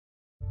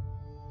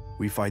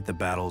We fight the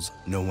battles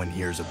no one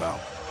hears about.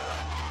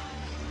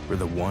 We're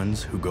the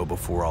ones who go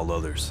before all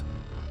others.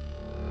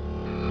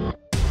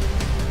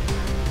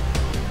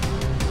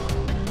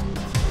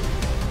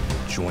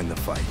 Join the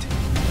fight.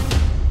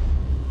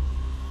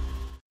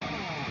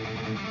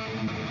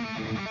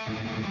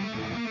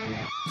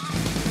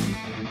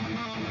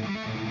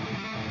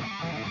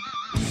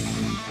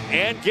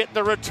 And get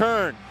the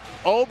return.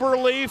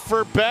 Oberle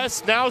for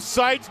Best, now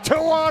sights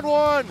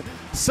 2-on-1.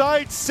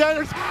 Sights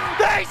centers,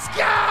 they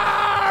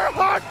score!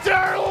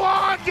 Hunter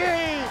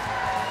Longhi!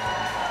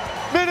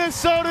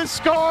 Minnesota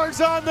scores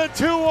on the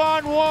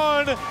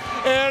 2-on-1,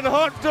 and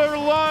Hunter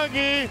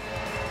Longhi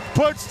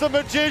puts the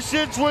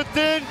Magicians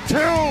within 2.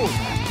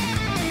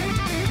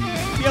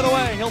 The other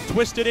way, he'll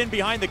twist it in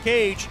behind the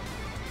cage.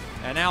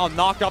 And now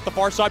knocked off the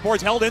far side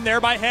boards, held in there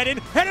by Hedden.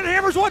 Hedden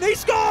hammers one, he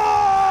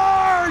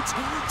scores!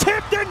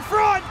 Tipped in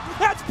front,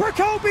 that's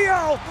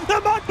Procopio! The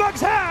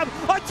Mudbugs have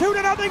a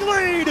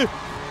 2-0 lead!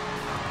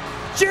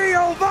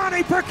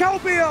 Giovanni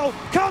Procopio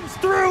comes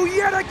through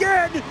yet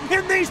again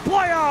in these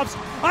playoffs.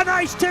 A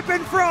nice tip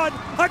in front,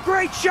 a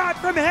great shot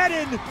from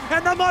Hedden,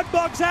 and the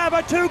Mudbugs have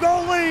a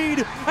 2-goal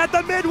lead at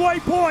the midway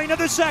point of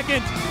the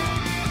second.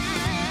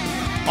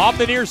 Off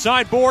the near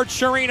side board,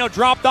 Sciarrino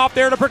dropped off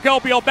there to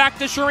Procopio, back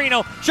to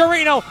Sciarrino.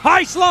 Sciarrino,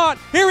 high slot,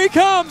 here he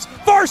comes,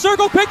 far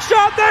circle, quick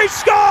shot, they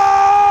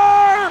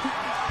score!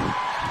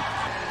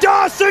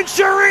 Dawson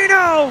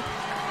Sciarrino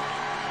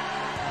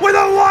with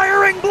a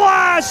wiring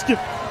blast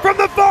from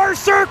the far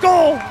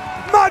circle.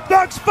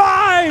 Mudbugs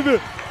 5,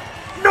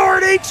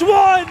 Nordiques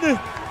 1,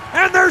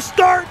 and they're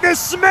starting to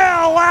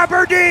smell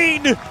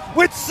Aberdeen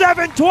with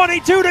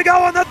 7:22 to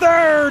go in the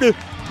third.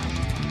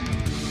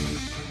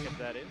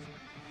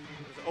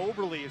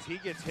 Oberle as he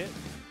gets hit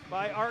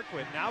by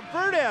Arquin. Now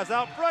Vertes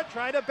out front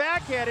trying to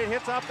backhand it,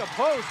 hits off the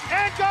post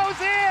and goes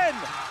in!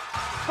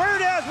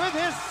 Vertes with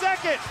his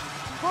second,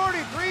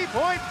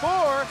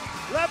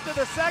 43.4 left in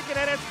the second,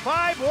 and it's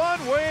 5-1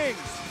 Wings.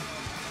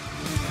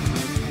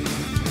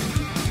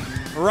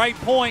 Right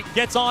point,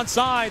 gets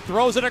onside,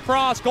 throws it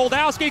across,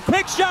 Goldowski,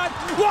 quick shot,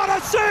 what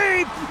a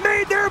save!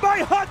 Made there by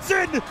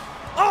Hudson!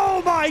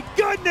 Oh my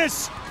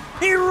goodness!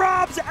 He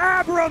robs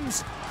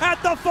Abrams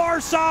at the far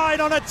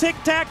side on a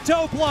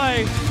tic-tac-toe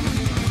play.